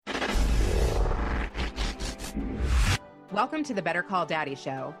Welcome to the Better Call Daddy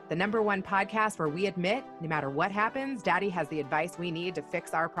Show, the #1 podcast where we admit no matter what happens, Daddy has the advice we need to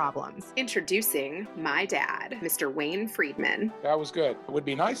fix our problems. Introducing my dad, Mr. Wayne Friedman. That was good. It would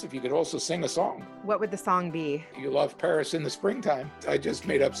be nice if you could also sing a song. What would the song be? You love Paris in the springtime. I just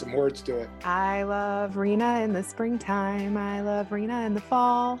made up some words to it. I love Rena in the springtime. I love Rena in the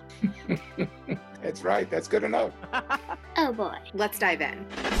fall. That's right. That's good enough. Oh boy. Let's dive in.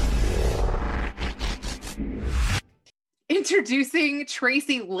 Introducing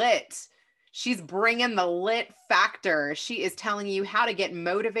Tracy Litt. She's bringing the lit factor. She is telling you how to get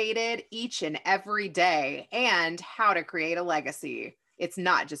motivated each and every day and how to create a legacy. It's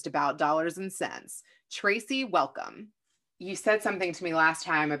not just about dollars and cents. Tracy, welcome. You said something to me last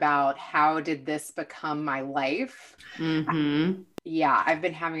time about how did this become my life? Mm-hmm. Yeah, I've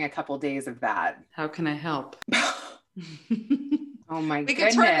been having a couple days of that. How can I help? Oh my We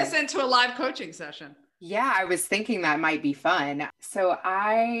goodness. could turn this into a live coaching session. Yeah, I was thinking that might be fun. So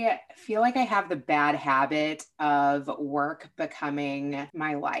I feel like I have the bad habit of work becoming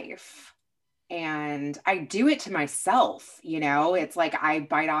my life. And I do it to myself, it's like I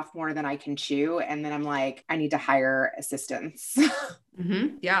bite off more than I can chew. And then I'm like, I need to hire assistants.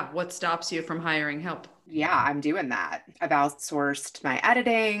 Mm-hmm. Yeah. What stops you from hiring help? Yeah, I'm doing that. I've outsourced my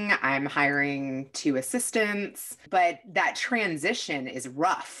editing. I'm hiring 2 assistants, but that transition is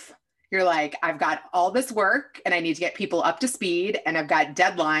rough. You're like, I've got all this work and I need to get people up to speed and I've got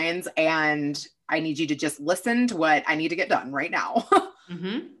deadlines and I need you to just listen to what I need to get done right now.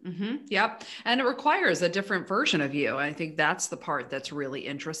 Mm-hmm. Mm-hmm. Yep. And it requires a different version of you. I think that's the part that's really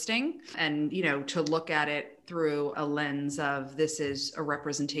interesting. And, to look at it through a lens of this is a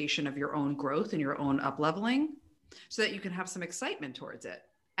representation of your own growth and your own up-leveling so that you can have some excitement towards it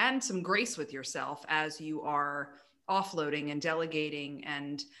and some grace with yourself as you are offloading and delegating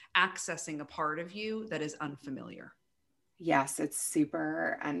and accessing a part of you that is unfamiliar. Yes, it's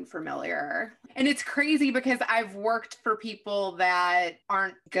super unfamiliar. And it's crazy because I've worked for people that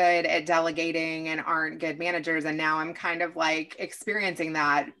aren't good at delegating and aren't good managers. And now I'm kind of like experiencing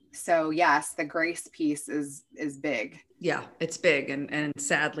that. So yes, the grace piece is big. Yeah, it's big. And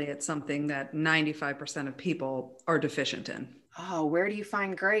sadly, it's something that 95% of people are deficient in. Oh, where do you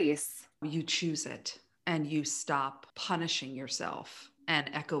find grace? You choose it. And you stop punishing yourself and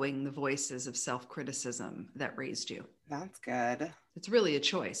echoing the voices of self-criticism that raised you. That's good. It's really a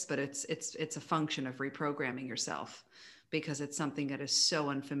choice, but it's a function of reprogramming yourself because it's something that is so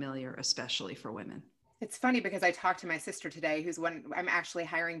unfamiliar, especially for women. It's funny because I talked to my sister today, I'm actually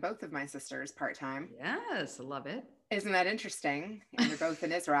hiring both of my sisters part-time. Yes, I love it. Isn't that interesting? And they're both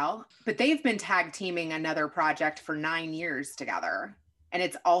in Israel, but they've been tag teaming another project for 9 years together. And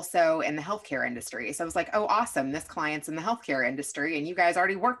it's also in the healthcare industry. So I was like, oh, awesome. This client's in the healthcare industry and you guys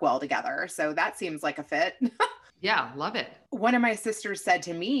already work well together. So that seems like a fit. Yeah, love it. One of my sisters said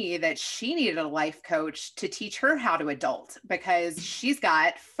to me that she needed a life coach to teach her how to adult because she's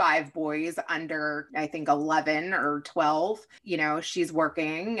got 5 boys under, I think, 11 or 12. She's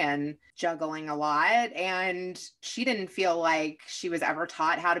working and juggling a lot and she didn't feel like she was ever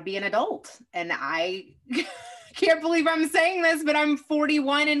taught how to be an adult. And I can't believe I'm saying this, but I'm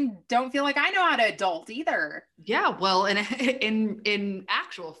 41 and don't feel like I know how to adult either. Yeah, well, and in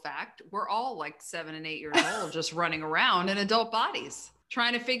actual fact, we're all like 7 and 8 years old, just running around in adult bodies,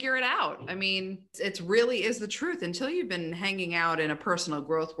 trying to figure it out. I mean, it really is the truth. Until you've been hanging out in a personal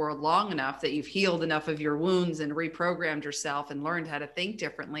growth world long enough that you've healed enough of your wounds and reprogrammed yourself and learned how to think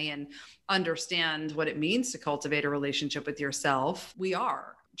differently and understand what it means to cultivate a relationship with yourself, we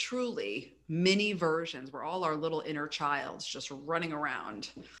are truly mini versions. We're all our little inner childs just running around,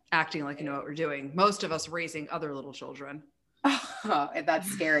 acting like you know what we're doing. Most of us raising other little children. Oh, that's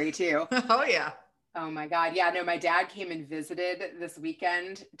scary too. Oh, yeah. Oh my God. Yeah, no, my dad came and visited this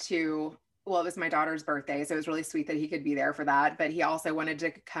weekend it was my daughter's birthday. So it was really sweet that he could be there for that. But he also wanted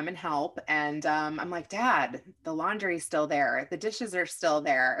to come and help. And I'm like, Dad, the laundry's still there. The dishes are still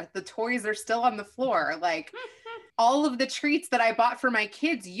there. The toys are still on the floor. Like all of the treats that I bought for my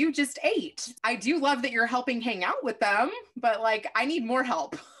kids, you just ate. I do love that you're helping hang out with them, but like, I need more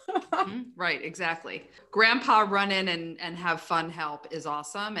help. Right, exactly. Grandpa run in and have fun help is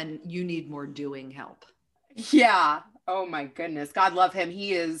awesome. And you need more doing help. Yeah. Oh my goodness. God love him.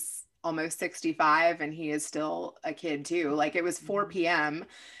 He is almost 65 and he is still a kid too. Like it was 4 p.m.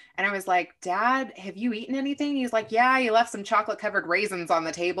 and I was like, Dad, have you eaten anything? He's like, yeah, you left some chocolate covered raisins on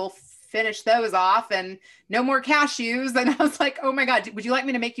the table, finished those off and no more cashews. And I was like, oh my God, would you like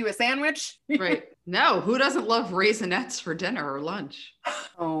me to make you a sandwich? Right. No, who doesn't love Raisinets for dinner or lunch?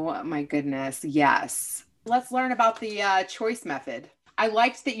 Oh my goodness. Yes. Let's learn about the choice method. I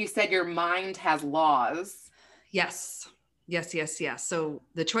liked that you said your mind has laws. Yes. Yes, yes, yes. So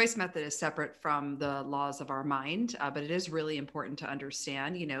the choice method is separate from the laws of our mind, but it is really important to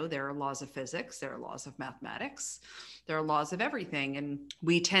understand, there are laws of physics, there are laws of mathematics, there are laws of everything. And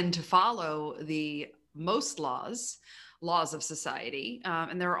we tend to follow the most laws of society.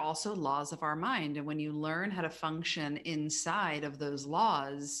 And there are also laws of our mind. And when you learn how to function inside of those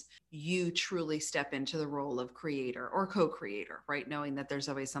laws, you truly step into the role of creator or co-creator, right? Knowing that there's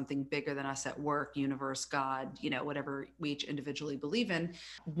always something bigger than us at work, universe, God, whatever we each individually believe in.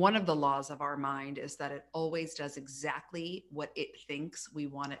 One of the laws of our mind is that it always does exactly what it thinks we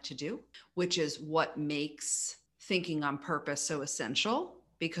want it to do, which is what makes thinking on purpose so essential.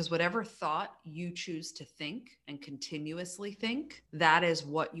 Because whatever thought you choose to think and continuously think, that is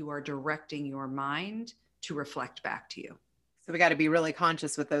what you are directing your mind to reflect back to you. So we got to be really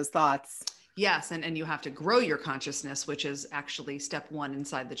conscious with those thoughts. Yes. And you have to grow your consciousness, which is actually step one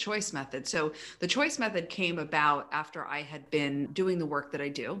inside the choice method. So the choice method came about after I had been doing the work that I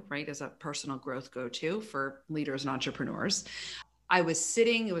do, right, as a personal growth go-to for leaders and entrepreneurs. I was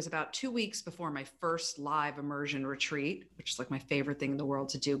sitting, it was about 2 weeks before my first live immersion retreat, which is like my favorite thing in the world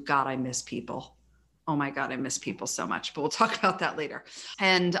to do. God, I miss people. Oh my God, I miss people so much, but we'll talk about that later.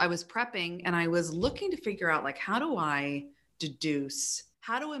 And I was prepping and I was looking to figure out, like, how do I deduce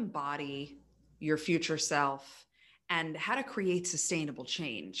how to embody your future self and how to create sustainable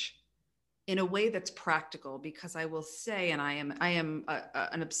change in a way that's practical. Because I will say, and I am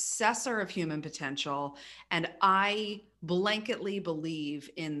an obsessor of human potential, and I blanketly believe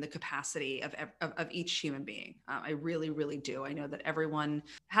in the capacity of each human being. I really, really do. I know that everyone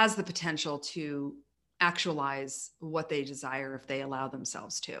has the potential to actualize what they desire if they allow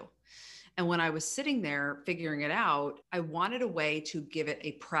themselves to. And when I was sitting there figuring it out, I wanted a way to give it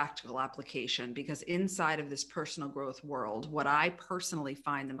a practical application, because inside of this personal growth world, what I personally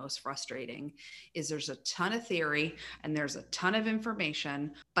find the most frustrating is there's a ton of theory and there's a ton of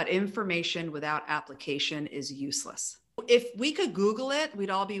information, but information without application is useless. If we could Google it, we'd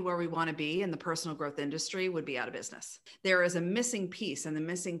all be where we want to be, and the personal growth industry would be out of business. There is a missing piece, and the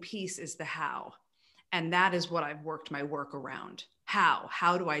missing piece is the how. And that is what I've worked my work around.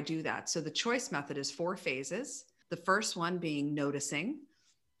 How do I do that? So the choice method is 4 phases. The first one being noticing,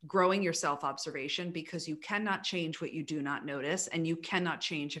 growing your self-observation, because you cannot change what you do not notice. And you cannot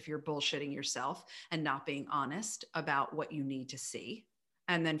change if you're bullshitting yourself and not being honest about what you need to see.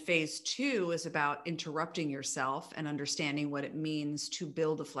 And then phase 2 is about interrupting yourself and understanding what it means to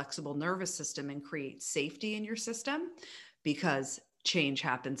build a flexible nervous system and create safety in your system, because change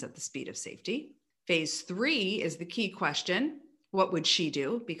happens at the speed of safety. Phase 3 is the key question. What would she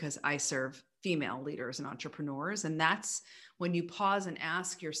do? Because I serve female leaders and entrepreneurs. And that's when you pause and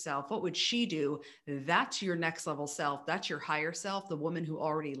ask yourself, what would she do? That's your next level self. That's your higher self, the woman who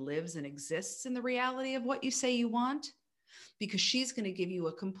already lives and exists in the reality of what you say you want, because she's going to give you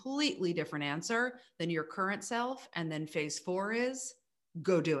a completely different answer than your current self. And then phase 4 is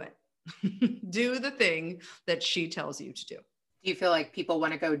go do it. Do the thing that she tells you to do. Do you feel like people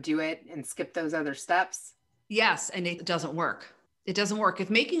want to go do it and skip those other steps? Yes. And it doesn't work. It doesn't work.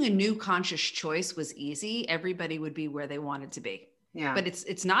 If making a new conscious choice was easy, everybody would be where they wanted to be. Yeah. But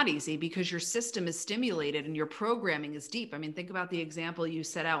it's not easy, because your system is stimulated and your programming is deep. I mean, think about the example you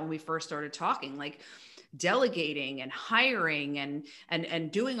set out when we first started talking, like delegating and hiring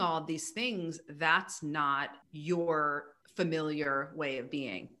and doing all of these things. That's not your familiar way of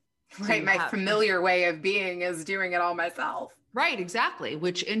being. Right. My familiar way of being is doing it all myself. Right. Exactly.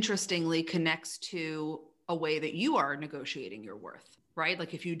 Which interestingly connects to a way that you are negotiating your worth, right?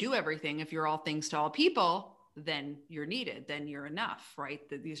 Like if you do everything, if you're all things to all people, then you're needed, then you're enough, right?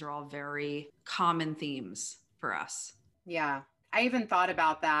 These are all very common themes for us. Yeah. I even thought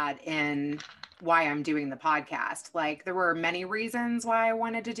about that in why I'm doing the podcast. Like there were many reasons why I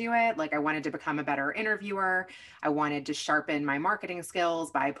wanted to do it. Like I wanted to become a better interviewer. I wanted to sharpen my marketing skills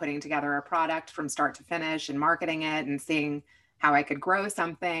by putting together a product from start to finish and marketing it and seeing how I could grow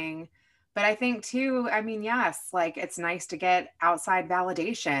something. But I think too, I mean, yes, like it's nice to get outside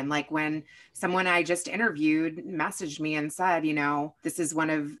validation. Like when someone I just interviewed messaged me and said, this is one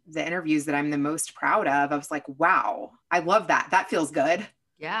of the interviews that I'm the most proud of. I was like, wow, I love that. That feels good.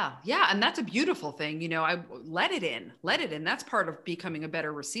 Yeah. Yeah. And that's a beautiful thing. I let it in. That's part of becoming a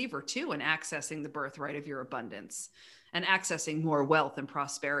better receiver too, and accessing the birthright of your abundance and accessing more wealth and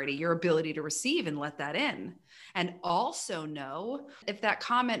prosperity, your ability to receive and let that in. And also know if that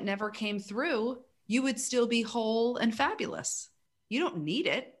comment never came through, you would still be whole and fabulous. You don't need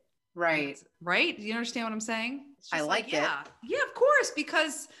it. Right. Right. Do you understand what I'm saying? I like it. Yeah, of course,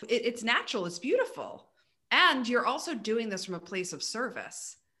 because it's natural. It's beautiful. And you're also doing this from a place of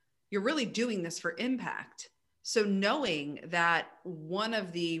service. You're really doing this for impact. So knowing that one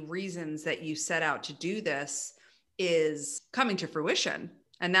of the reasons that you set out to do this is coming to fruition,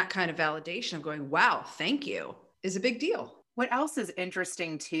 and that kind of validation of going, wow, thank you, is a big deal. What else is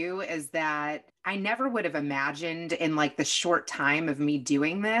interesting too is that I never would have imagined in like the short time of me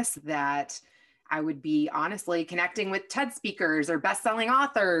doing this that I would be honestly connecting with TED speakers or best-selling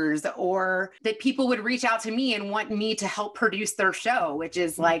authors, or that people would reach out to me and want me to help produce their show, which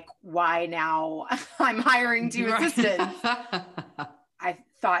is like why now I'm hiring two assistants. I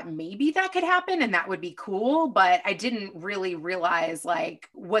thought maybe that could happen and that would be cool, but I didn't really realize like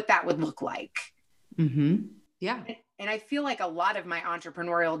what that would look like. Mm-hmm. Yeah. And I feel like a lot of my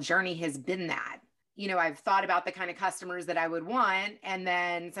entrepreneurial journey has been that. You know, I've thought about the kind of customers that I would want, and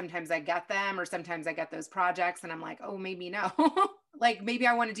then sometimes I get them, or sometimes I get those projects and I'm like, oh, maybe no. Like maybe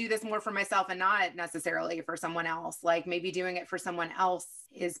I want to do this more for myself and not necessarily for someone else. Like maybe doing it for someone else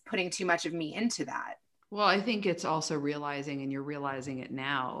is putting too much of me into that. Well, I think it's also realizing, and you're realizing it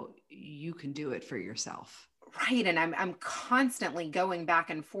now, you can do it for yourself. Right. And I'm constantly going back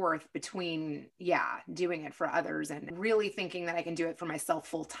and forth between, doing it for others and really thinking that I can do it for myself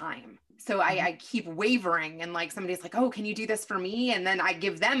full time. So I keep wavering, and like somebody's like, oh, can you do this for me? And then I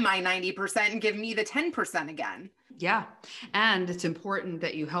give them my 90% and give me the 10% again. Yeah. And it's important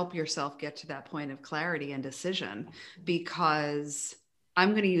that you help yourself get to that point of clarity and decision, because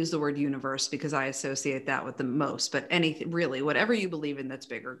I'm going to use the word universe because I associate that with the most, but anything really, whatever you believe in that's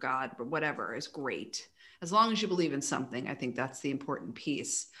bigger, God, but whatever is great. As long as you believe in something, I think that's the important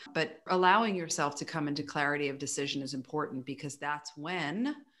piece. But allowing yourself to come into clarity of decision is important, because that's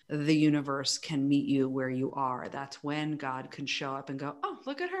when the universe can meet you where you are. That's when God can show up and go, oh,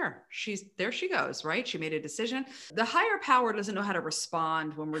 look at her. There she goes, right? She made a decision. The higher power doesn't know how to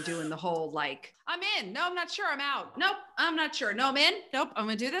respond when we're doing the whole, like, I'm in. No, I'm not sure. I'm out. Nope, I'm not sure. No, I'm in. Nope, I'm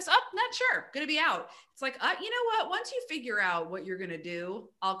going to do this. Oh, not sure. Going to be out. It's like, you know what? Once you figure out what you're going to do,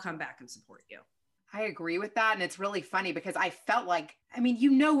 I'll come back and support you. I agree with that. And it's really funny because I felt like, when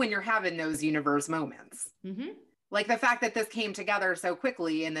you're having those universe moments, like the fact that this came together so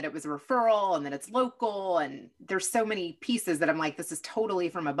quickly and that it was a referral and that it's local, and there's so many pieces that I'm like, this is totally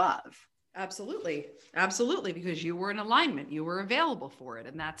from above. Absolutely. Absolutely. Because you were in alignment, you were available for it.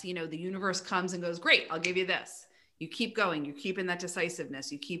 And that's, the universe comes and goes, great, I'll give you this. You keep going, you keep in that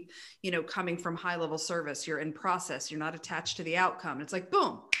decisiveness, you keep, coming from high level service, you're in process, you're not attached to the outcome. It's like,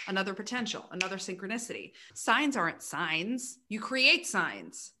 boom, another potential, another synchronicity. Signs aren't signs. You create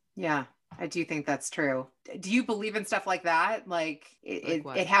signs. Yeah, I do think that's true. Do you believe in stuff like that? Like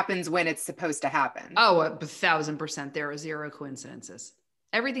it happens when it's supposed to happen? Oh, 1,000%. There are zero coincidences.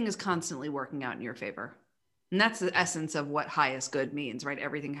 Everything is constantly working out in your favor. And that's the essence of what highest good means, right?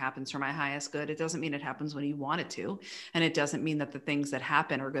 Everything happens for my highest good. It doesn't mean it happens when you want it to. And it doesn't mean that the things that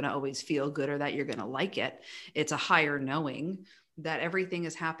happen are going to always feel good or that you're going to like it. It's a higher knowing that everything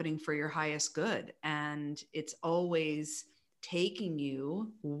is happening for your highest good. And it's always taking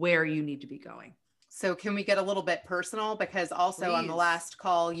you where you need to be going. So can we get a little bit personal? Because also Please. On the last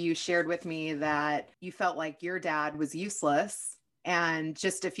call, you shared with me that you felt like your dad was useless. And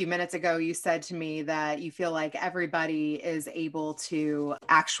just a few minutes ago, you said to me that you feel like everybody is able to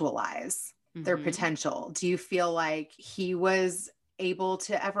actualize their potential. Do you feel like he was able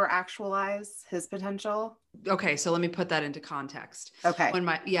to ever actualize his potential? Okay, so let me put that into context. Okay. When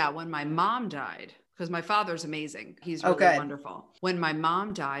my mom died, because my father's amazing. He's really wonderful. When my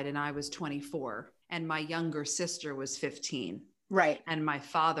mom died and I was 24 and my younger sister was 15. Right. And my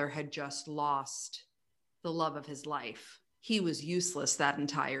father had just lost the love of his life. He was useless that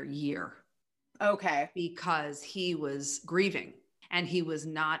entire year. Okay. Because he was grieving and he was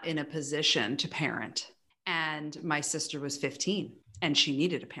not in a position to parent. And my sister was 15 and she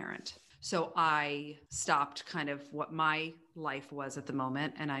needed a parent. So I stopped kind of what my life was at the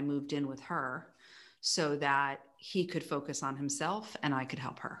moment and I moved in with her so that he could focus on himself and I could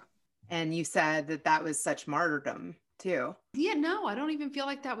help her. And you said that that was such martyrdom too. Yeah, no, I don't even feel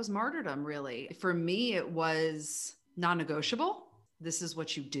like that was martyrdom really. For me, it was non-negotiable. This is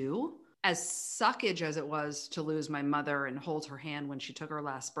what you do. As suckage as it was to lose my mother and hold her hand when she took her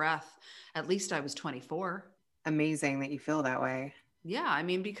last breath, at least I was 24. Amazing that you feel that way. Yeah,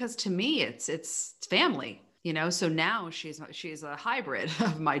 because to me, it's family, so now she's a hybrid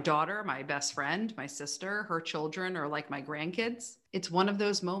of my daughter, my best friend, my sister, her children are like my grandkids. It's one of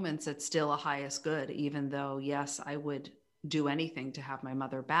those moments that's still a highest good, even though, yes, I would do anything to have my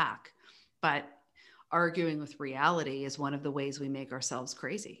mother back. But arguing with reality is one of the ways we make ourselves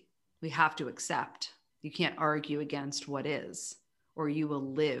crazy. We have to accept. You can't argue against what is, or you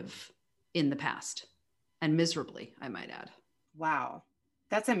will live in the past, and miserably, I might add. Wow.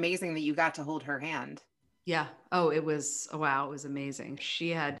 That's amazing that you got to hold her hand. Yeah. Oh, it was, wow, it was amazing. She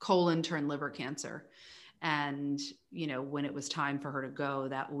had colon turned liver cancer. And, when it was time for her to go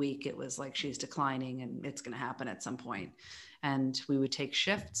that week, it was like, she's declining and it's going to happen at some point. And we would take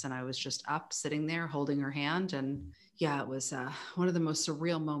shifts and I was just up sitting there holding her hand. And yeah, it was one of the most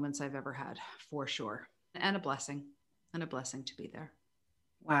surreal moments I've ever had, for sure. And a blessing to be there.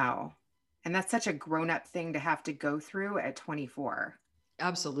 Wow. And that's such a grown-up thing to have to go through at 24.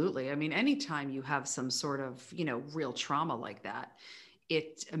 Absolutely. I mean, anytime you have some sort of, real trauma like that,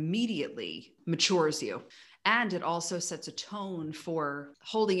 it immediately matures you. And it also sets a tone for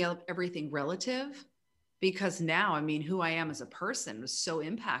holding everything relative, because now, I mean, who I am as a person was so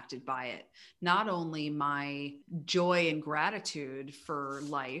impacted by it. Not only my joy and gratitude for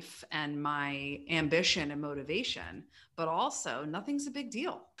life and my ambition and motivation, but also nothing's a big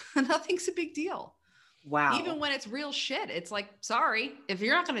deal. Nothing's a big deal. Wow. Even when it's real shit, it's like, sorry, if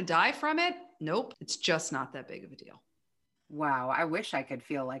you're not going to die from it, nope, it's just not that big of a deal. Wow. I wish I could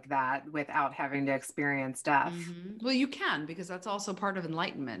feel like that without having to experience death. Mm-hmm. Well, you can, because that's also part of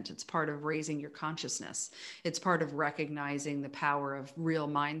enlightenment. It's part of raising your consciousness. It's part of recognizing the power of real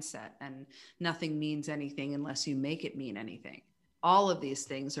mindset, and nothing means anything unless you make it mean anything. All of these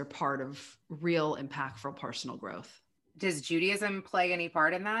things are part of real impactful personal growth. Does Judaism play any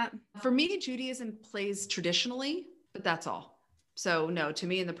part in that? For me, Judaism plays traditionally, but that's all. So no, to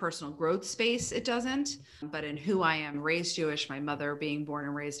me in the personal growth space, it doesn't, but in who I am, raised Jewish, my mother being born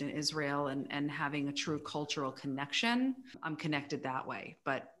and raised in Israel and having a true cultural connection, I'm connected that way.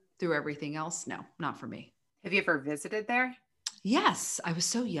 But through everything else, no, not for me. Have you ever visited there? Yes. I was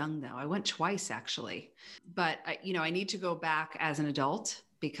so young though. I went twice actually, but I need to go back as an adult,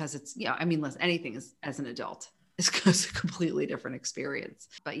 because it's, listen, anything is as an adult. It's a completely different experience.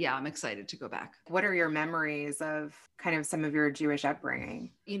 But yeah, I'm excited to go back. What are your memories of kind of some of your Jewish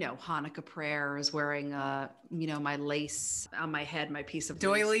upbringing? Hanukkah prayers, wearing, my lace on my head, my piece of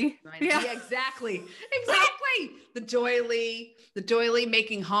doily. Lace, right? Yeah, exactly. The doily,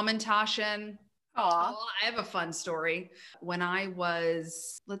 making Hamantaschen. Aw. Well, I have a fun story. When I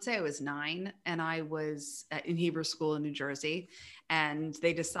was, let's say I was 9, and I was in Hebrew school in New Jersey, and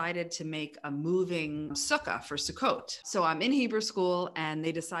they decided to make a moving sukkah for Sukkot. So I'm in Hebrew school, and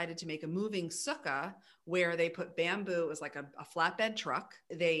they decided to make a moving sukkah where they put bamboo. It was like a flatbed truck.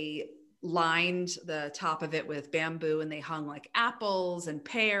 They lined the top of it with bamboo, and they hung like apples and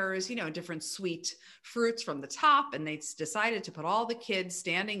pears, different sweet fruits from the top. And they decided to put all the kids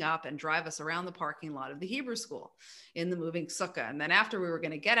standing up and drive us around the parking lot of the Hebrew school in the moving sukkah. And then after, we were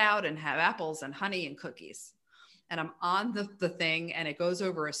going to get out and have apples and honey and cookies. And I'm on the thing, and it goes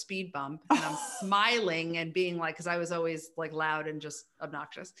over a speed bump, and I'm smiling and being like, because I was always like loud and just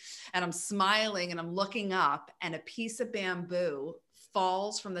obnoxious, and I'm smiling and I'm looking up, and a piece of bamboo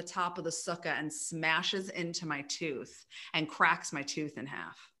falls from the top of the sukkah and smashes into my tooth and cracks my tooth in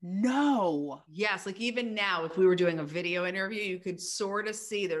half. No. Yes. Like even now, if we were doing a video interview, you could sort of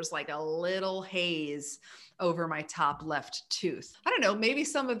see there's like a little haze over my top left tooth. I don't know, maybe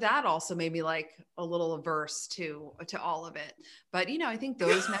some of that also made me like a little averse to all of it. But, I think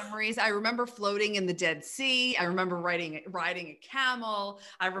those memories, I remember floating in the Dead Sea. I remember riding a camel.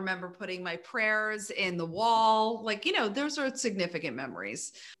 I remember putting my prayers in the wall. Like, those are significant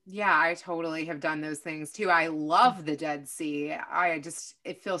memories. Yeah, I totally have done those things too. I love the Dead Sea.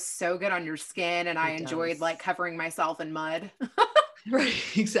 It feels so good on your skin, and I enjoyed like covering myself in mud. Right,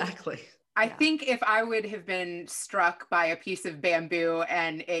 exactly. I think if I would have been struck by a piece of bamboo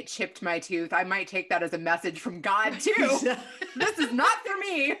and it chipped my tooth, I might take that as a message from God too. This is not for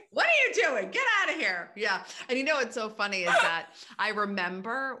me. What are you doing? Get out of here. Yeah. And what's so funny is that I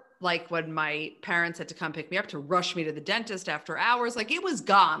remember like when my parents had to come pick me up to rush me to the dentist after hours, like it was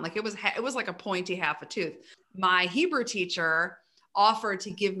gone. Like it was like a pointy half a tooth. My Hebrew teacher offered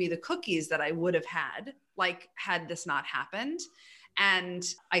to give me the cookies that I would have had, like had this not happened. And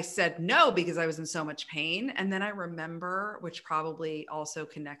I said no, because I was in so much pain. And then I remember, which probably also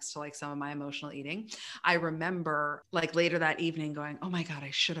connects to like some of my emotional eating, I remember like later that evening going, oh my God, I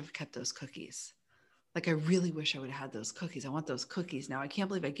should have kept those cookies. Like, I really wish I would have had those cookies. I want those cookies now. I can't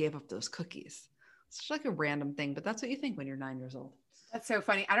believe I gave up those cookies. It's just like a random thing, but that's what you think when you're 9 years old. That's so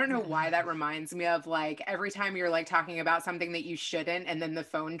funny. I don't know why that reminds me of like every time you're like talking about something that you shouldn't, and then the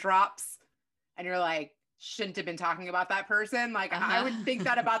phone drops and you're like, shouldn't have been talking about that person. Like I would think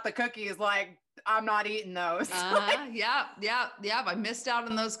that about the cookies. Like I'm not eating those. Yeah. I missed out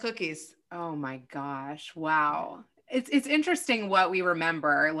on those cookies. Oh my gosh. Wow. It's interesting what we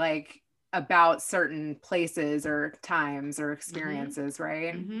remember like about certain places or times or experiences,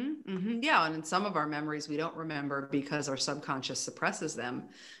 right? Yeah. And in some of our memories, we don't remember because our subconscious suppresses them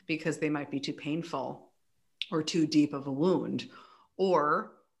because they might be too painful or too deep of a wound,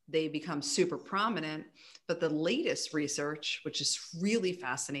 or they become super prominent. But the latest research, which is really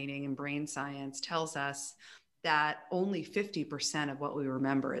fascinating in brain science, tells us that only 50% of what we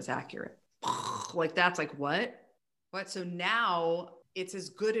remember is accurate. Like, that's like, what? So now it's as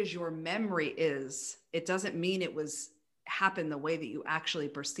good as your memory is. It doesn't mean it was happened the way that you actually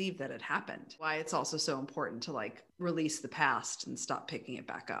perceive that it happened. Why it's also so important to like release the past and stop picking it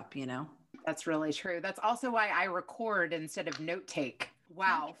back up, you know? That's really true. That's also why I record instead of note take.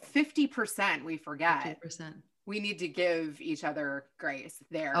 Wow, 50% we forget. 50%. We need to give each other grace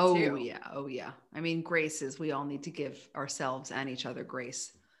there Oh, too. yeah. Oh, yeah. I mean, grace is, we all need to give ourselves and each other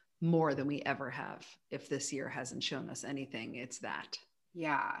grace more than we ever have. If this year hasn't shown us anything, it's that.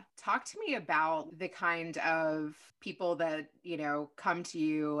 Yeah. Talk to me about the kind of people that, you know, come to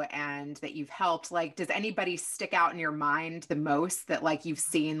you and that you've helped. Like, does anybody stick out in your mind the most that like you've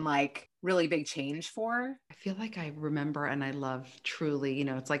seen like really big change for? I feel like I remember and I love truly, you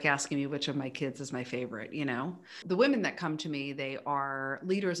know, it's like asking me which of my kids is my favorite, you know? The women that come to me, they are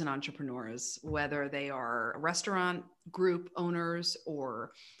leaders and entrepreneurs, whether they are restaurant group owners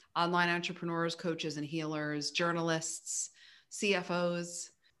or online entrepreneurs, coaches and healers, journalists,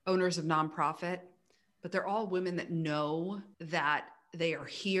 CFOs, owners of nonprofit, but they're all women that know that they are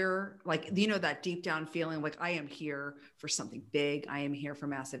here. Like, you know, that deep down feeling like I am here for something big. I am here for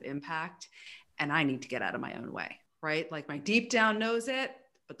massive impact and I need to get out of my own way, right? Like my deep down knows it,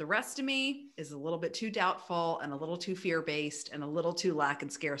 but the rest of me is a little bit too doubtful and a little too fear-based and a little too lack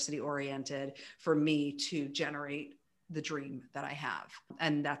and scarcity oriented for me to generate the dream that I have.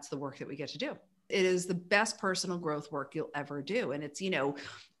 And that's the work that we get to do. It is the best personal growth work you'll ever do. And it's, you know,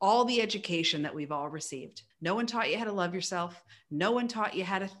 all the education that we've all received. No one taught you how to love yourself. No one taught you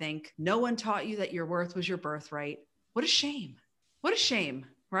how to think. No one taught you that your worth was your birthright. What a shame. What a shame,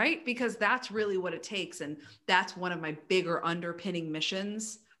 right? Because that's really what it takes. And that's one of my bigger underpinning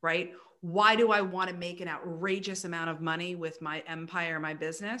missions, right? Why do I want to make an outrageous amount of money with my empire, my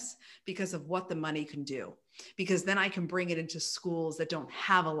business? Because of what the money can do. Because then I can bring it into schools that don't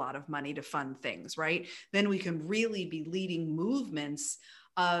have a lot of money to fund things, right? Then we can really be leading movements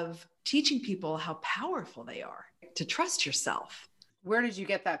of teaching people how powerful they are, to trust yourself. Where did you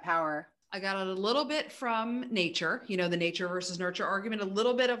get that power? I got it a little bit from nature, you know, the nature versus nurture argument, a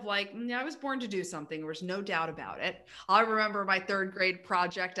little bit of like, I was born to do something. There's no doubt about it. I remember my third grade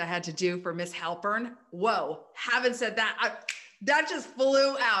project I had to do for Miss Halpern. Whoa, haven't said that. That just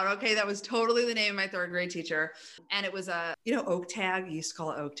flew out. Okay. That was totally the name of my third grade teacher. And it was a, you know, oak tag. You used to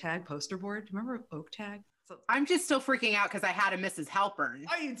call it oak tag poster board. Do you remember oak tag? So, I'm just still freaking out because I had a Mrs. Halpern.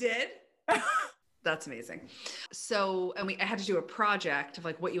 Oh, you did? That's amazing. So, and I had to do a project of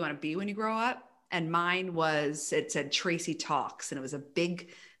like what you want to be when you grow up. And mine was, it said Tracy Talks, and it was a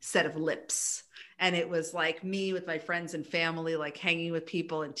big set of lips. And it was like me with my friends and family, like hanging with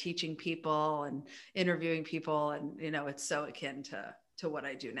people and teaching people and interviewing people. And, you know, it's so akin to what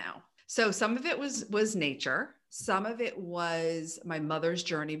I do now. So some of it was nature. Some of it was my mother's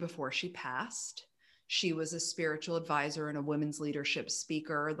journey before she passed. She was a spiritual advisor and a women's leadership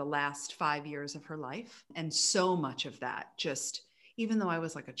speaker the last 5 years of her life. And so much of that, just, even though I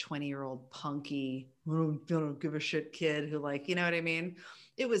was like a 20-year-old punky, don't give a shit kid who, like, you know what I mean?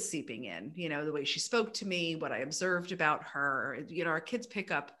 It was seeping in, you know, the way she spoke to me, what I observed about her. You know, our kids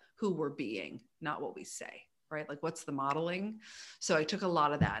pick up who we're being, not what we say, right? Like, what's the modeling? So I took a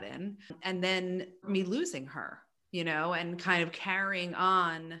lot of that in. And then me losing her, you know, and kind of carrying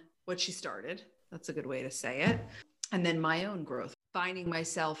on what she started. That's a good way to say it. And then my own growth, finding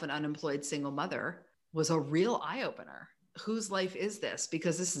myself an unemployed single mother was a real eye-opener. Whose life is this?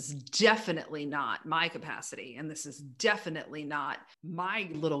 Because this is definitely not my capacity. And this is definitely not my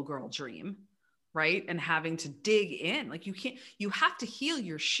little girl dream, right? And having to dig in, like you have to heal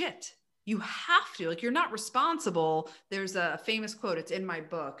your shit. You have to, like, you're not responsible. There's a famous quote, it's in my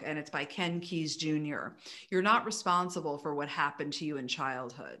book, and it's by Ken Keyes Jr. You're not responsible for what happened to you in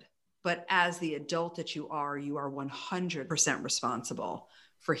childhood. But as the adult that you are 100% responsible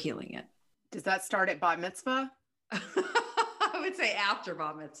for healing it. Does that start at bat mitzvah? I would say after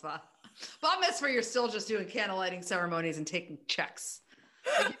bat mitzvah. Bat mitzvah, you're still just doing candle lighting ceremonies and taking checks.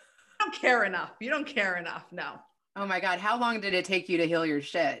 Like, you don't care enough. You don't care enough. No. Oh my God. How long did it take you to heal your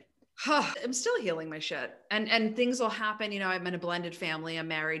shit? I'm still healing my shit, and things will happen. You know, I'm in a blended family. I'm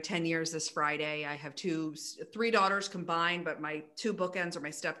married 10 years this Friday. I have three daughters combined, but my two bookends are my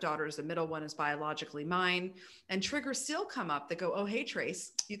stepdaughters. The middle one is biologically mine, and triggers still come up that go, oh, hey,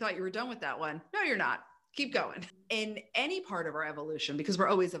 Trace, you thought you were done with that one. No, you're not. keep going in any part of our evolution, because we're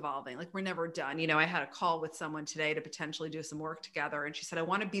always evolving. Like we're never done. You know, I had a call with someone today to potentially do some work together. And she said, I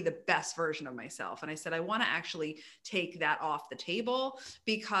want to be the best version of myself. And I said, I want to actually take that off the table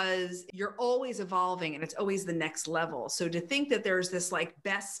because you're always evolving and it's always the next level. So to think that there's this like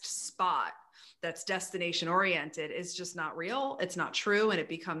best spot that's destination oriented is just not real. It's not true. And it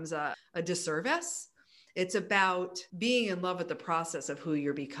becomes a disservice. It's about being in love with the process of who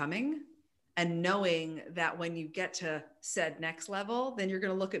you're becoming and knowing that when you get to said next level, then you're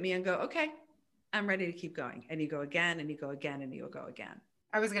going to look at me and go, okay, I'm ready to keep going. And you go again and you go again and you go again.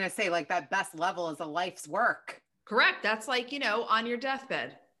 I was going to say like that best level is a life's work. Correct. That's like, you know, on your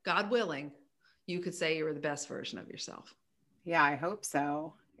deathbed, God willing, you could say you were the best version of yourself. Yeah, I hope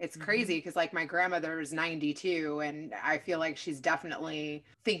so. It's crazy because like my grandmother is 92 and I feel like she's definitely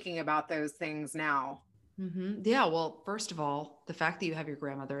thinking about those things now. Mm-hmm. Yeah. Well, first of all, the fact that you have your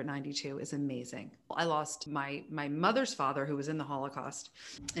grandmother at 92 is amazing. I lost my mother's father, who was in the Holocaust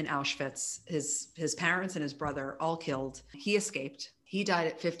in Auschwitz. His parents and his brother all killed. He escaped. He died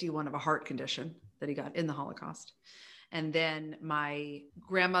at 51 of a heart condition that he got in the Holocaust. And then my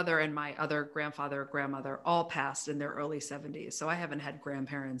grandmother and my other grandmother all passed in their early 70s. So I haven't had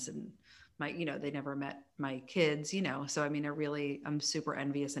grandparents and they never met my kids, So, I mean, I'm super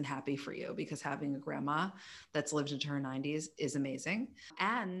envious and happy for you because having a grandma that's lived into her 90s is amazing.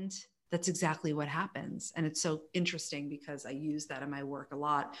 And that's exactly what happens. And it's so interesting because I use that in my work a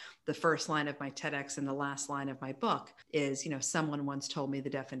lot. The first line of my TEDx and the last line of my book is, someone once told me the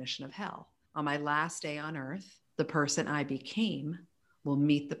definition of hell. On my last day on earth, the person I became will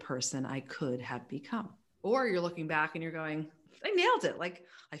meet the person I could have become. Or you're looking back and you're going, I nailed it. Like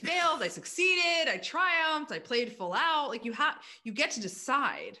I failed, I succeeded, I triumphed, I played full out. Like you get to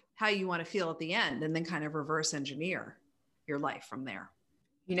decide how you want to feel at the end and then kind of reverse engineer your life from there.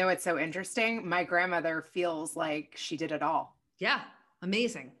 It's so interesting. My grandmother feels like she did it all. Yeah.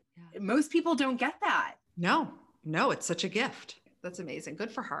 Amazing. Yeah. Most people don't get that. No, it's such a gift. That's amazing.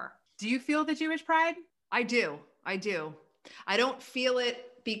 Good for her. Do you feel the Jewish pride? I do. I don't feel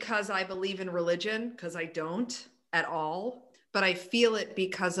it because I believe in religion, because I don't at all. But I feel it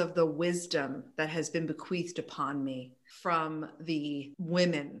because of the wisdom that has been bequeathed upon me from the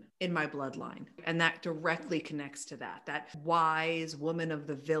women in my bloodline. And that directly connects to that wise woman of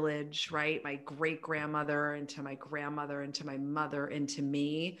the village, right? My great grandmother into my grandmother, into my mother, into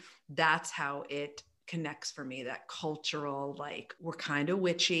me. That's how it connects for me. That cultural, like we're kind of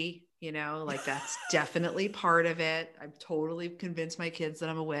witchy, like that's definitely part of it. I've totally convinced my kids that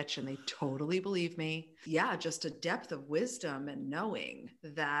I'm a witch and they totally believe me. Yeah. Just a depth of wisdom and knowing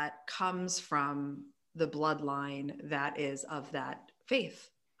that comes from the bloodline that is of that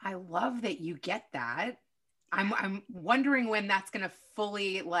faith. I love that you get that. I'm wondering when that's going to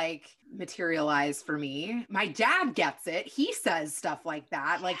fully materialize for me. My dad gets it. He says stuff like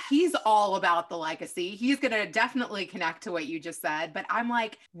that. Like he's all about the legacy. He's going to definitely connect to what you just said. But I'm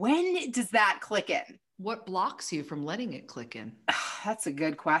like, when does that click in? What blocks you from letting it click in? That's a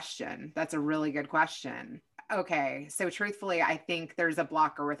good question. That's a really good question. Okay. So truthfully, I think there's a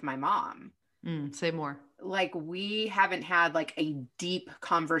blocker with my mom. Say more. We haven't had a deep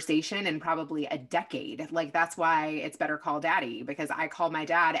conversation in probably a decade. That's why it's Better Call Daddy, because I call my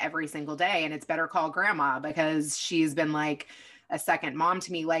dad every single day, and it's Better Call Grandma because she's been a second mom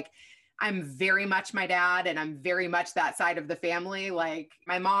to me. I'm very much my dad and I'm very much that side of the family.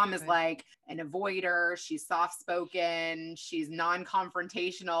 My mom is an avoider. She's soft-spoken. She's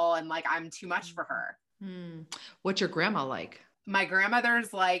non-confrontational. And I'm too much for her. What's your grandma like? My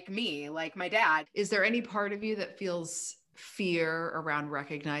grandmother's like me, like my dad. Is there any part of you that feels fear around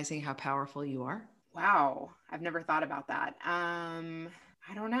recognizing how powerful you are? Wow. I've never thought about that.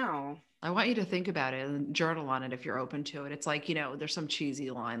 I don't know. I want you to think about it and journal on it if you're open to it. It's there's some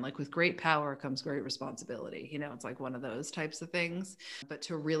cheesy line, with great power comes great responsibility. It's one of those types of things. But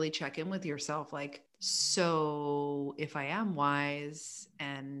to really check in with yourself, so if I am wise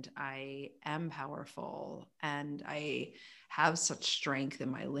and I am powerful and I have such strength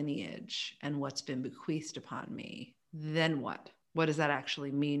in my lineage and what's been bequeathed upon me, then what? What does that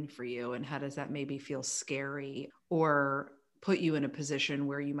actually mean for you? And how does that maybe feel scary or put you in a position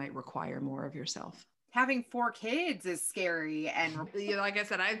where you might require more of yourself? Having 4 kids is scary. And like I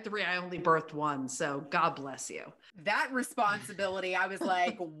said, I have 3, I only birthed 1. So God bless you. That responsibility, I was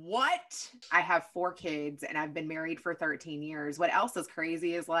like, what? I have 4 kids and I've been married for 13 years. What else is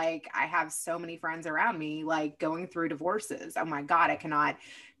crazy is I have so many friends around me, going through divorces. Oh my God, I cannot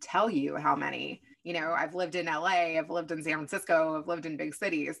tell you how many. I've lived in LA, I've lived in San Francisco, I've lived in big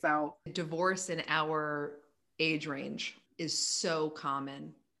cities. So divorce in our age range is so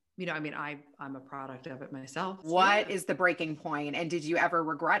common I mean, I'm a product of it myself. What is the breaking point, and did you ever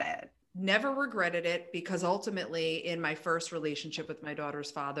regret it? Never regretted it, because ultimately in my first relationship with my daughter's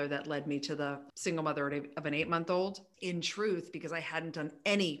father that led me to the single mother of an 8-month-old, in truth, because I hadn't done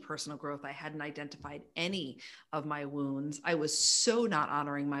any personal growth, I hadn't identified any of my wounds. I was so not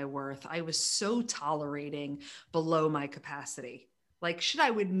honoring my worth. I was so tolerating below my capacity. Like, shit,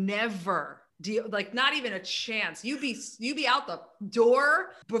 I would never deal, like not even a chance. You'd be out the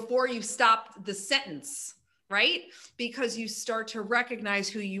door before you stopped the sentence. Right? Because you start to recognize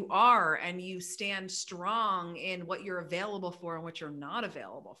who you are and you stand strong in what you're available for and what you're not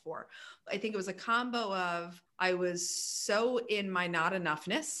available for. I think it was a combo of, I was so in my not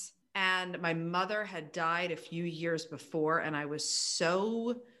enoughness, and my mother had died a few years before, and I was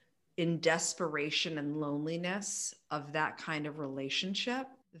so in desperation and loneliness of that kind of relationship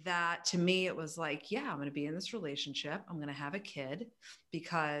that to me, it was like, yeah, I'm going to be in this relationship. I'm going to have a kid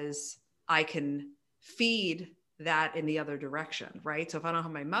because I can feed that in the other direction, right? So if I don't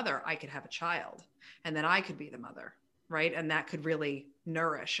have my mother, I could have a child, and then I could be the mother, right? And that could really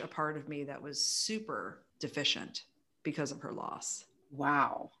nourish a part of me that was super deficient because of her loss.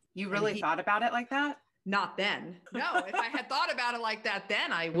 Wow. You really thought about it like that? Not then. No, if I had thought about it like that,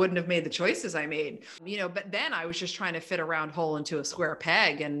 then I wouldn't have made the choices I made, but then I was just trying to fit a round hole into a square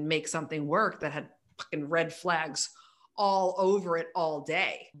peg and make something work that had fucking red flags all over it all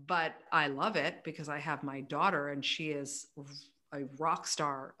day. But I love it because I have my daughter, and she is a rock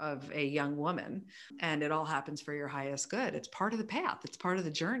star of a young woman, and it all happens for your highest good. It's part of the path. It's part of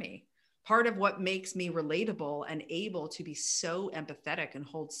the journey. Part of what makes me relatable and able to be so empathetic and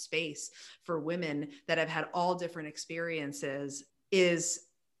hold space for women that have had all different experiences is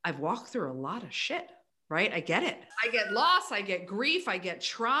I've walked through a lot of shit. Right? I get it. I get loss. I get grief. I get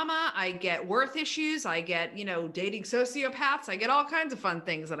trauma. I get worth issues. I get, dating sociopaths. I get all kinds of fun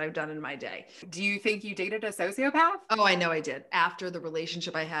things that I've done in my day. Do you think you dated a sociopath? Oh, I know I did. After the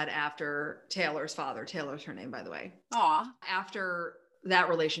relationship I had after Taylor's father. Taylor's her name, by the way. Aw. After that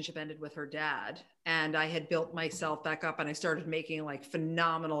relationship ended with her dad, and I had built myself back up, and I started making like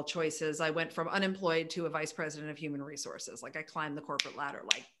phenomenal choices. I went from unemployed to a vice president of human resources. Like I climbed the corporate ladder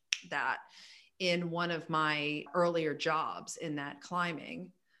like that. In one of my earlier jobs in that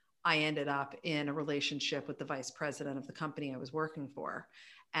climbing, I ended up in a relationship with the vice president of the company I was working for,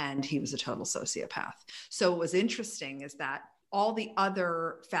 and he was a total sociopath. So what was interesting is that all the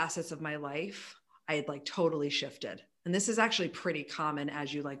other facets of my life, I had like totally shifted. And this is actually pretty common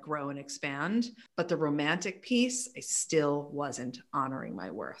as you like grow and expand. But the romantic piece, I still wasn't honoring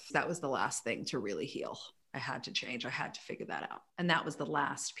my worth. That was the last thing to really heal. I had to change. I had to figure that out. And that was the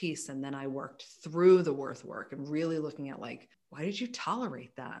last piece. And then I worked through the worth work and really looking at like, why did you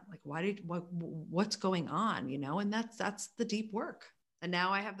tolerate that? Like, what's going on? And that's the deep work. And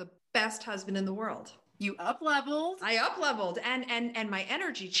now I have the best husband in the world. You up-leveled. I up-leveled and my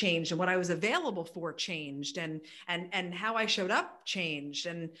energy changed, and what I was available for changed, and how I showed up changed.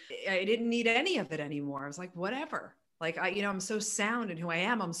 And I didn't need any of it anymore. I was like, whatever. Like I'm so sound in who I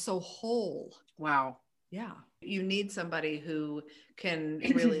am. I'm so whole. Wow. Yeah. You need somebody who can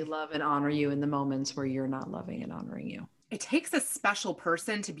really love and honor you in the moments where you're not loving and honoring you. It takes a special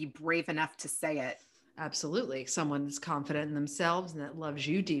person to be brave enough to say it. Absolutely. Someone that's confident in themselves and that loves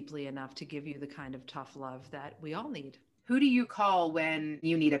you deeply enough to give you the kind of tough love that we all need. Who do you call when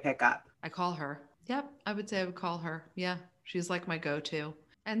you need a pickup? I call her. Yep. I would say I would call her. Yeah. She's like my go-to.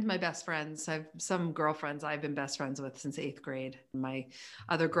 And my best friends. I've some girlfriends I've been best friends with since 8th grade. My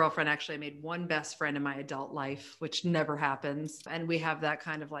other girlfriend, actually, I made one best friend in my adult life, which never happens. And we have that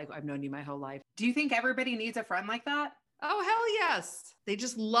kind of like, I've known you my whole life. Do you think everybody needs a friend like that? Oh, hell yes. They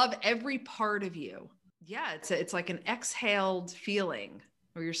just love every part of you. Yeah. It's like an exhaled feeling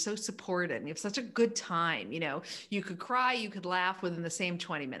where you're so supported and you have such a good time. You could cry, you could laugh within the same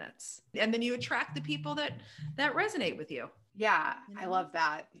 20 minutes. And then you attract the people that resonate with you. Yeah, I love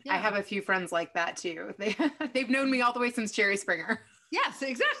that. Yeah. I have a few friends like that too. They've known me all the way since Jerry Springer. Yes,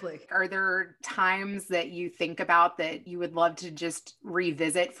 exactly. Are there times that you think about that you would love to just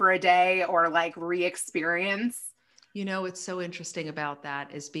revisit for a day or like re-experience? What's so interesting about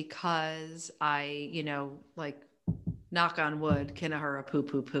that is because I, like knock on wood, kinahura poo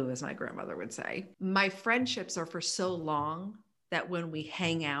poo poo, as my grandmother would say. My friendships are for so long that when we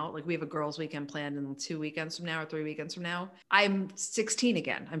hang out, like we have a girls' weekend planned in 2 weekends from now or 3 weekends from now, I'm 16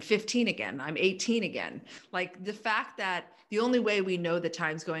 again, I'm 15 again, I'm 18 again. Like the fact that the only way we know the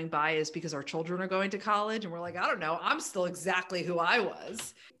time's going by is because our children are going to college and we're like, I don't know, I'm still exactly who I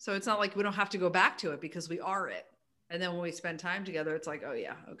was. So it's not like we don't have to go back to it because we are it. And then when we spend time together, it's like, oh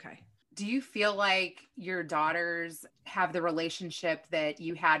yeah, okay. Do you feel like your daughters have the relationship that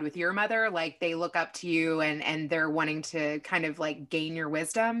you had with your mother? Like they look up to you and they're wanting to kind of like gain your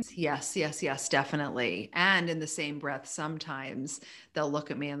wisdom? Yes, yes, yes, definitely. And in the same breath, sometimes they'll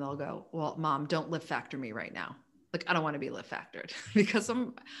look at me and they'll go, well, Mom, don't live factor me right now. Like, I don't want to be live factored because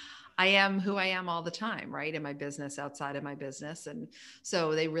I am who I am all the time, right? In my business, outside of my business. And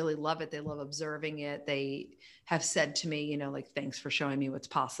so they really love it. They love observing it. They have said to me, like, thanks for showing me what's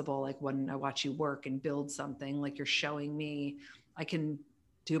possible. Like when I watch you work and build something, like you're showing me I can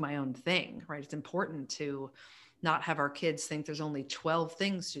do my own thing, right? It's important to not have our kids think there's only 12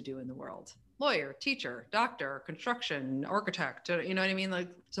 things to do in the world. Lawyer, teacher, doctor, construction, architect, you know what I mean? Like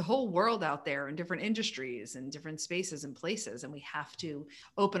there's a whole world out there in different industries and different spaces and places. And we have to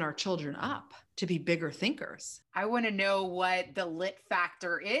open our children up to be bigger thinkers. I want to know what the Lit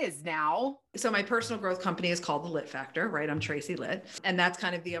Factor is now. So my personal growth company is called the Lit Factor, right? I'm Tracy Litt. And that's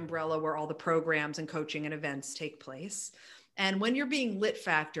kind of the umbrella where all the programs and coaching and events take place. And when you're being lit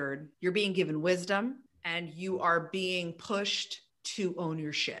factored, you're being given wisdom and you are being pushed to own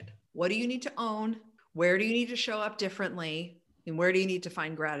your shit. What do you need to own? Where do you need to show up differently? And where do you need to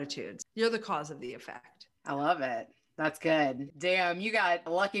find gratitudes? You're the cause of the effect. I love it. That's good. Damn, you got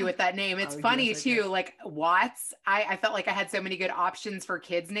lucky with that name. It's funny yes, too, like Watts. I felt like I had so many good options for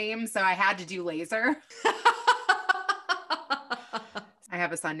kids' names, so I had to do Laser. I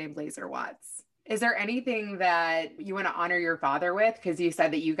have a son named Laser Watts. Is there anything that you want to honor your father with? Because you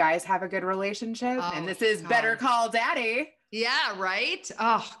said that you guys have a good relationship, and this is Better Call Daddy. Yeah, right?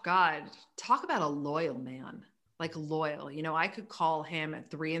 Oh, God. Talk about a loyal man. Like loyal. I could call him at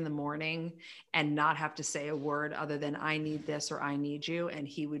 3 a.m. and not have to say a word other than I need this or I need you. And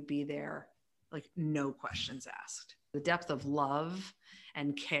he would be there, like no questions asked. The depth of love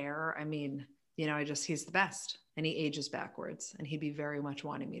and care. I mean, he's the best. And he ages backwards. And he'd be very much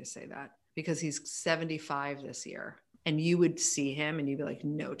wanting me to say that because he's 75 this year. And you would see him and you'd be like,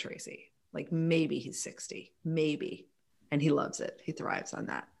 no, Tracy, like maybe he's 60, maybe. And he loves it. He thrives on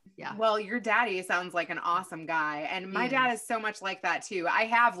that. Yeah. Well, your daddy sounds like an awesome guy. And my dad is so much like that too. I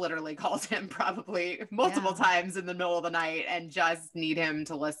have literally called him probably multiple times in the middle of the night and just need him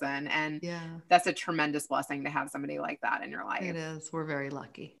to listen. And that's a tremendous blessing to have somebody like that in your life. It is. We're very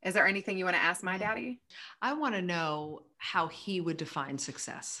lucky. Is there anything you want to ask my daddy? I want to know how he would define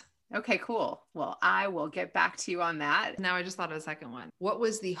success. Okay, cool. Well, I will get back to you on that. Now I just thought of a second one. What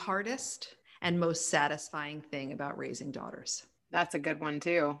was the hardest and most satisfying thing about raising daughters? That's a good one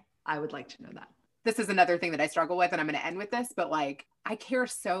too. I would like to know that. This is another thing that I struggle with, and I'm going to end with this, but like, I care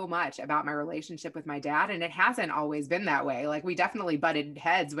so much about my relationship with my dad, and it hasn't always been that way. Like, we definitely butted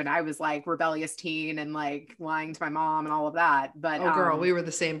heads when I was like rebellious teen and like lying to my mom and all of that. But girl, we were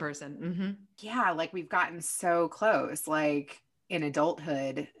the same person. Mm-hmm. Yeah. Like we've gotten so close, like in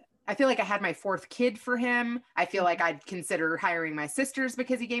adulthood. I feel like I had my 4th kid for him. I feel like I'd consider hiring my sisters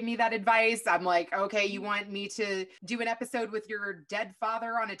because he gave me that advice. I'm like, okay, you want me to do an episode with your dead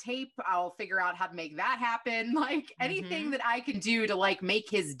father on a tape? I'll figure out how to make that happen. Like anything that I can do to like make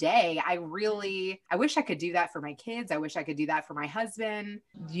his day. I wish I could do that for my kids. I wish I could do that for my husband.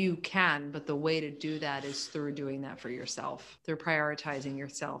 You can, but the way to do that is through doing that for yourself, through prioritizing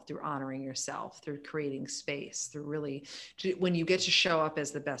yourself, through honoring yourself, through creating space, through really, when you get to show up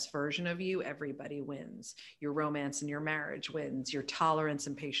as the best version of you, everybody wins. Your romance and your marriage wins. Your tolerance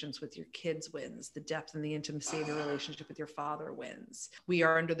and patience with your kids wins. The depth and the intimacy of your relationship with your father wins. We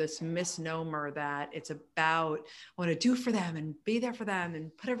are under this misnomer that it's about, I want to do for them and be there for them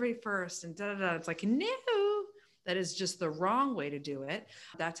and put everybody first and da da da. It's like, no, that is just the wrong way to do it.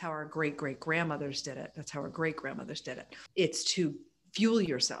 That's how our great-great-grandmothers did it. That's how our great-grandmothers did it. It's to fuel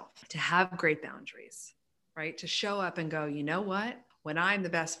yourself, to have great boundaries, right? To show up and go, you know what? When I'm the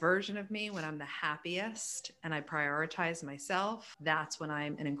best version of me, when I'm the happiest and I prioritize myself, that's when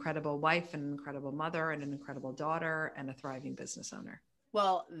I'm an incredible wife and an incredible mother and an incredible daughter and a thriving business owner.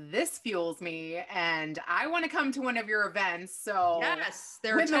 Well, this fuels me and I want to come to one of your events. So yes,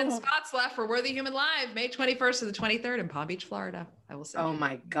 there are 10 spots left for Worthy Human Live, May 21st to the 23rd in Palm Beach, Florida. I will say. Oh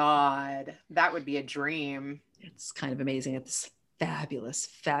my God. That would be a dream. It's kind of amazing at this fabulous,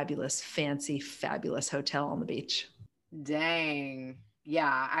 fancy, fabulous hotel on the beach. Dang.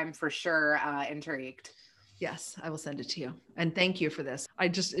 Yeah, I'm for sure intrigued. Yes, I will send it to you. And thank you for this. I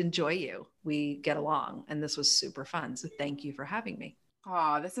just enjoy you. We get along and this was super fun. So thank you for having me.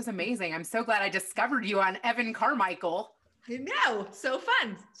 Oh, this is amazing. I'm so glad I discovered you on Evan Carmichael. I know. So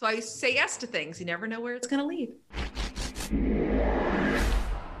fun. So I say yes to things. You never know where it's going to lead.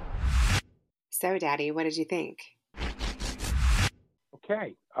 So, Daddy, what did you think?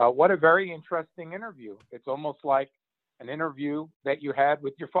 Okay. What a very interesting interview. It's almost like an interview that you had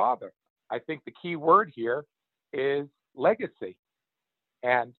with your father. I think the key word here is legacy.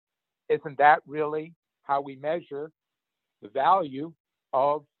 And isn't that really how we measure the value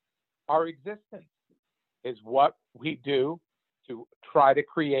of our existence? Is what we do to try to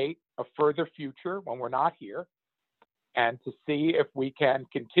create a further future when we're not here, and to see if we can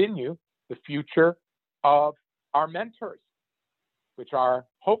continue the future of our mentors, which are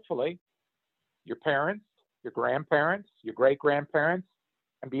hopefully your parents, your grandparents, your great-grandparents,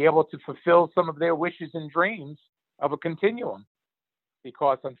 and be able to fulfill some of their wishes and dreams of a continuum.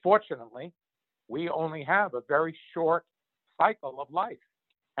 Because unfortunately, we only have a very short cycle of life,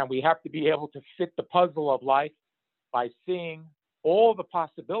 and we have to be able to fit the puzzle of life by seeing all the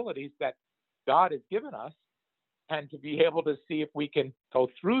possibilities that God has given us, and to be able to see if we can go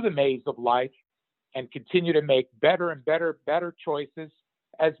through the maze of life and continue to make better and better choices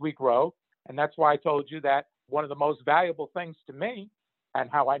as we grow. And that's why I told you that one of the most valuable things to me and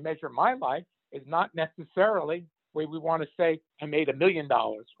how I measure my life is not necessarily where we want to say, I made $1 million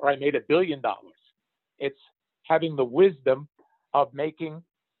or I made $1 billion. It's having the wisdom of making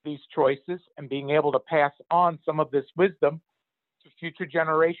these choices and being able to pass on some of this wisdom to future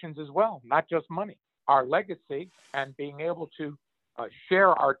generations as well, not just money. Our legacy and being able to share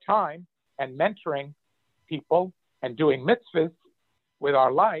our time and mentoring people and doing mitzvahs with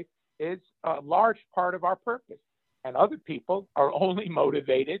our life is a large part of our purpose. And other people are only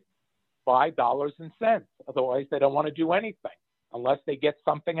motivated by dollars and cents. Otherwise, they don't want to do anything unless they get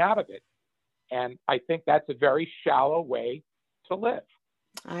something out of it. And I think that's a very shallow way to live.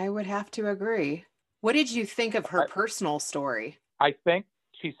 I would have to agree. What did you think of her personal story? I think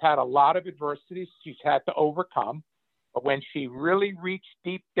she's had a lot of adversities she's had to overcome. But when she really reached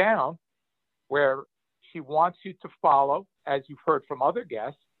deep down where she wants you to follow, as you've heard from other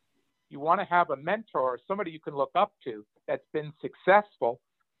guests, you want to have a mentor, somebody you can look up to that's been successful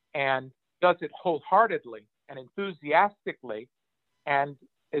and does it wholeheartedly and enthusiastically and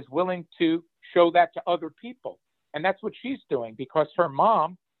is willing to show that to other people. And that's what she's doing, because her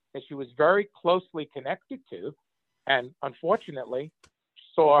mom, that she was very closely connected to, and unfortunately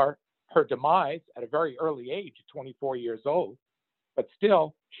saw her demise at a very early age, 24 years old. But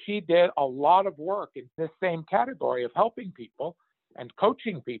still, she did a lot of work in this same category of helping people and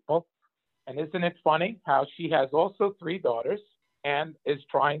coaching people. And isn't it funny how she has also 3 daughters and is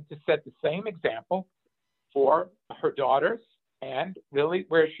trying to set the same example for her daughters, and really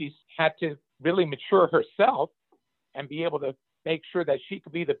where she's had to really mature herself and be able to make sure that she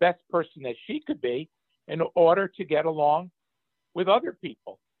could be the best person that she could be in order to get along with other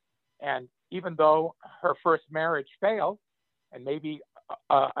people. And even though her first marriage failed and maybe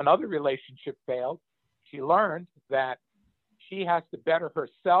another relationship failed, she learned that she has to better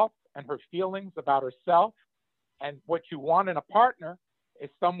herself and her feelings about herself. And what you want in a partner is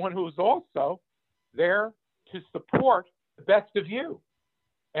someone who's also there to support the best of you.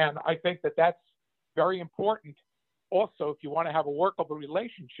 And I think that that's very important. Also, if you want to have a workable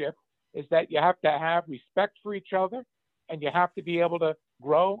relationship, is that you have to have respect for each other, and you have to be able to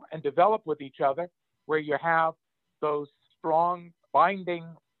grow and develop with each other, where you have those strong binding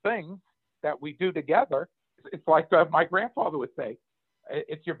things that we do together. It's like my grandfather would say,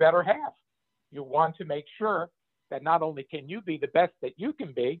 it's your better half. You want to make sure that not only can you be the best that you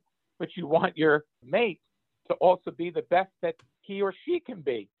can be, but you want your mate to also be the best that he or she can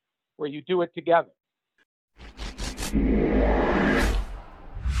be, where you do it together.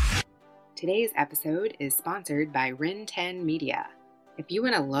 Today's episode is sponsored by Rin 10 Media. If you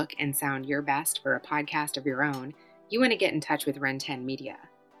want to look and sound your best for a podcast of your own, you want to get in touch with Rin 10 Media.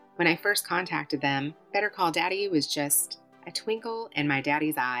 When I first contacted them, Better Call Daddy was just a twinkle in my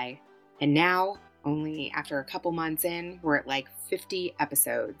daddy's eye. And now, only after a couple months in, we're at like 50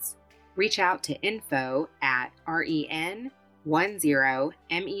 episodes. Reach out to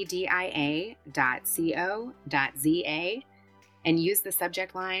info@ren10media.co.za and use the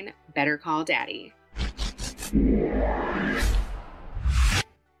subject line, Better Call Daddy.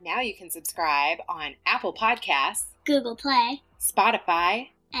 Now you can subscribe on Apple Podcasts, Google Play, Spotify,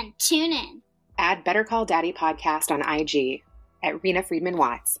 and TuneIn. Add Better Call Daddy podcast on IG at Rena Friedman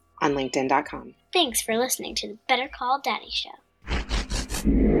Watts on LinkedIn.com. Thanks for listening to the Better Call Daddy Show.